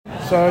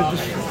So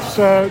just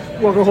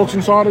welcome Hawks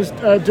Insiders,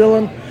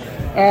 Dylan.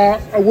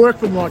 A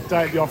workmanlike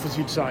day at the office,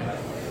 you'd say?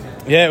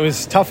 Yeah, it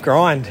was a tough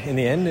grind in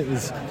the end. It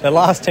was the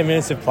last 10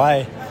 minutes of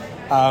play.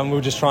 We were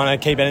just trying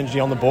to keep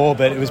energy on the ball,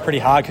 but it was pretty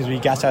hard because we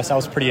gassed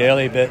ourselves pretty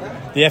early. But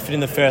the effort in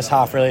the first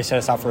half really set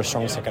us up for a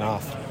strong second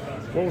half.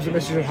 What was the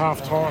message at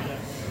half-time?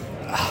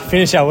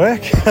 Finish our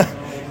work.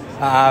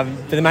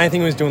 But the main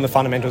thing was doing the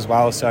fundamentals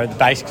well. So the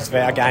basics of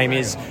our game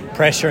is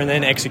pressure and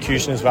then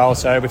execution as well.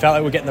 So we felt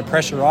like we were getting the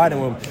pressure right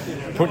and we were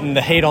putting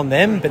the heat on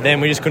them, but then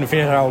we just couldn't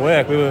finish our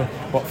work. We were,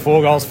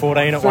 4 goals,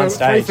 14 at one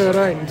stage.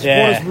 3-13.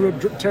 Yeah.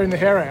 Supporters were tearing the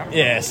hair out.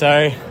 Yeah,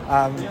 so,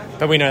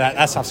 but we know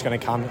that stuff's going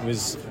to come. It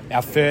was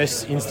our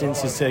first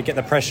instance is to get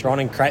the pressure on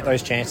and create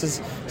those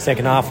chances.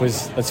 Second half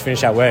was let's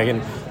finish our work.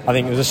 And I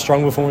think it was a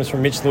strong performance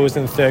from Mitch Lewis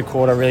in the third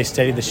quarter, really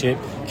steadied the ship,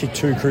 kicked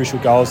 2 crucial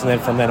goals, and then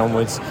from then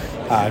onwards,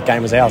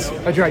 game was ours.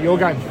 How'd you rate your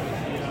game?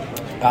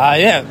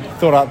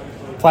 Thought I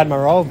played my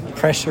role,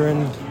 pressure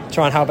and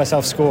try and help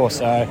ourselves score.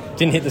 So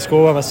didn't hit the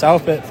score by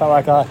myself, but felt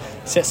like I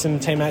set some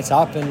teammates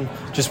up and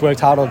just worked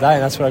hard all day,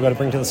 and that's what I got to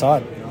bring to the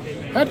side.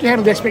 How did you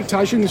handle the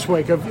expectation this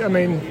week? I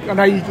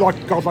know you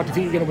guys like to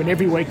think you're going to win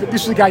every week, but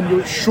this is a game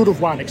you should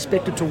have won,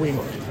 expected to win.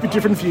 It's a bit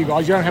different for you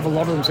guys. You don't have a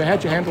lot of them, so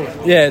how'd you handle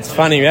it? Yeah, it's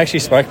funny. We actually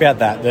spoke about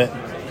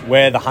that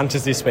we're the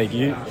hunters this week.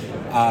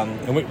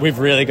 And we've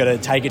really got to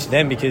take it to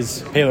them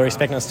because people are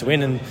expecting us to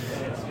win, and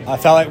I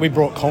felt like we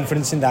brought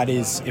confidence in that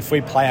is if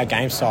we play our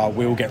game style,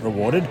 we will get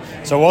rewarded.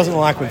 So it wasn't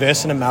like we're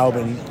versing a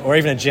Melbourne or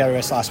even a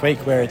GWS last week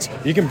where it's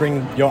you can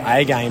bring your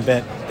A game,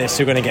 but they're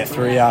still going to get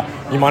through you.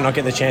 You might not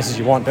get the chances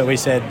you want, but we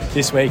said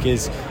this week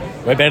is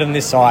we're better than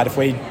this side. If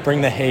we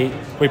bring the heat,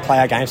 we play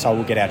our game style,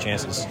 we'll get our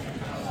chances.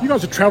 You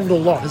guys have travelled a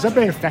lot. Has that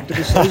been a factor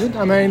this season?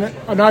 I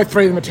know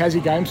 3 of them are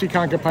Tassie games, so you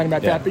can't complain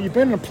about that, but you've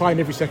been on a plane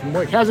every second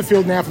week. How's it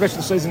feel now for the rest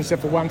of the season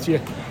except for once you're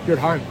at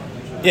home?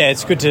 Yeah,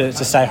 it's good to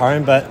stay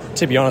home, but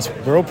to be honest,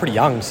 we're all pretty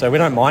young, so we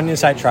don't mind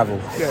interstate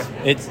travel. Yeah.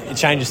 It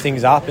changes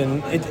things up,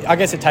 and I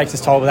guess it takes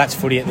its toll, but that's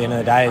footy at the end of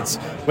the day.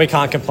 We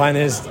can't complain.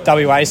 There's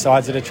WA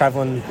sides that are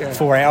travelling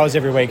 4 hours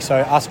every week, so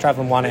us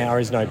travelling 1 hour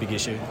is no big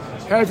issue.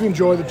 How have you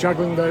enjoyed the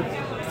juggling the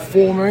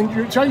form?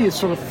 It's only your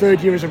sort of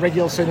third year as a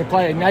regular senior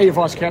player, now you're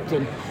vice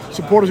captain.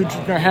 Supporters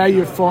would know how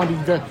you're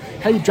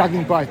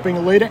juggling both, being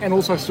a leader and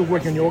also still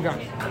working on your game.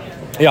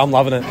 Yeah, I'm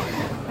loving it.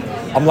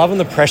 I'm loving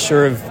the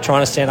pressure of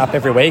trying to stand up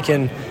every week,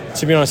 and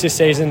to be honest, this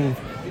season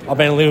I've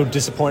been a little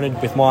disappointed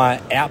with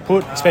my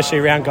output, especially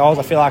around goals.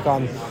 I feel like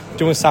I'm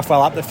doing stuff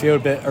well up the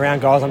field, but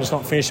around goals I'm just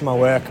not finishing my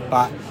work.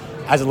 But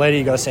as a leader,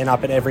 you've got to stand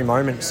up at every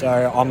moment.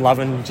 So I'm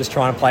loving just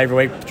trying to play every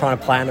week, trying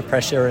to play under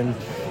pressure. And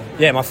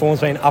yeah, my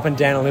form's been up and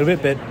down a little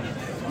bit, but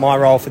my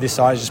role for this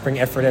side is just bring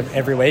effort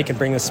every week and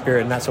bring the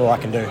spirit, and that's all I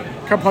can do. A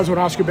couple of things I want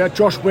to ask you about.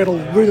 Josh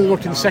Weddle really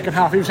looked in the second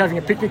half. He was having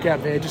a picnic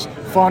out there, just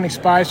finding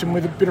space and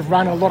with a bit of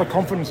run and a lot of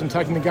confidence and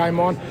taking the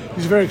game on.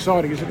 He's very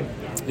exciting, isn't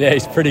he? Yeah,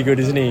 he's pretty good,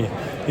 isn't he?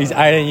 He's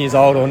 18 years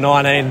old or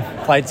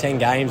 19, played 10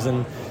 games,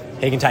 and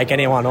he can take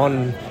anyone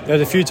on. There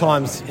was a few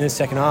times in the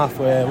second half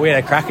where we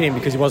had a crack at him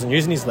because he wasn't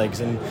using his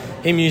legs, and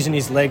him using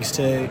his legs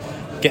to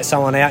get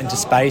someone out into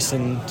space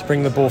and to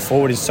bring the ball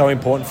forward is so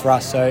important for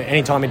us. So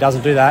anytime he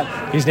doesn't do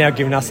that, he's now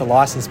given us a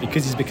licence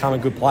because he's become a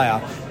good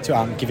player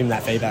to give him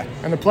that feedback.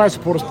 And the player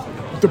supporters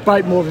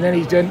debate more than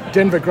any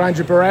Denver,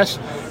 Granger, Barras,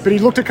 but he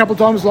looked a couple of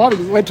times live,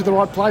 he led to the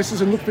right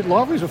places and looked a bit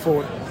lively as a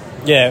forward.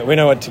 Yeah, we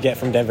know what to get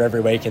from Denver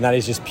every week, and that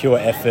is just pure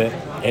effort,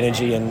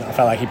 energy, and I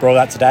felt like he brought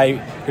that today.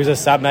 He was a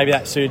sub, maybe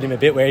that suited him a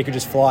bit where he could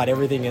just fly at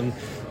everything, and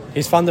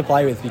he's fun to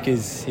play with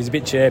because he's a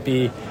bit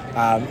chirpy,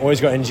 always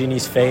got energy in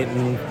his feet,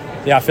 and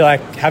yeah, I feel like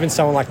having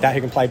someone like that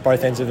who can play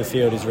both ends of the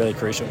field is really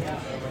crucial.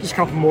 Just a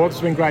couple more. It's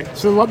been great.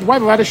 So the way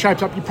the ladder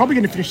shapes up, you're probably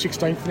going to finish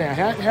 16th now.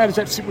 How does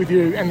that sit with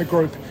you and the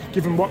group,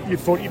 given what you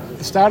thought at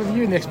the start of the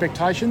year and the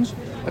expectations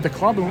at the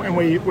club and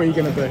where you're going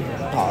to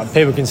be?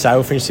 People can say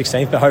we'll finish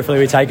 16th, but hopefully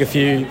we take a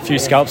few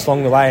scalps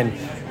along the way,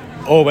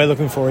 and all we're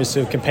looking for is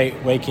to compete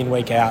week in,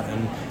 week out.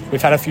 And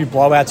we've had a few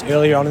blowouts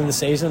earlier on in the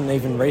season and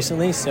even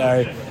recently,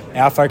 so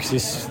our focus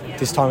is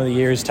this time of the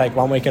year is take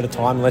 1 week at a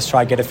time and let's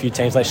try and get a few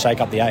teams, let's shake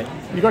up the 8.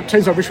 You've got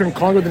teams like Richmond and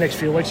Collingwood the next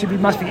few weeks. You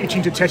must be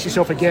itching to test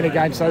yourself again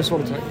against those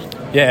sort of teams.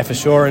 Yeah, for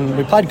sure. And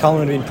we played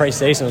Collingwood in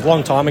pre-season. It was a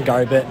long time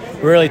ago, but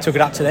we really took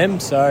it up to them.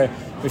 So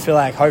we feel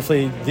like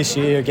hopefully this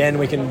year again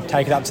we can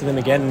take it up to them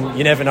again.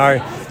 You never know.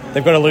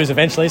 They've got to lose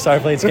eventually, so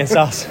hopefully it's against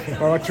us.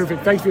 All right, terrific.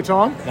 Thanks for your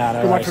time. No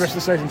Good luck for the rest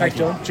of the season. Thanks,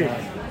 John. Cheers.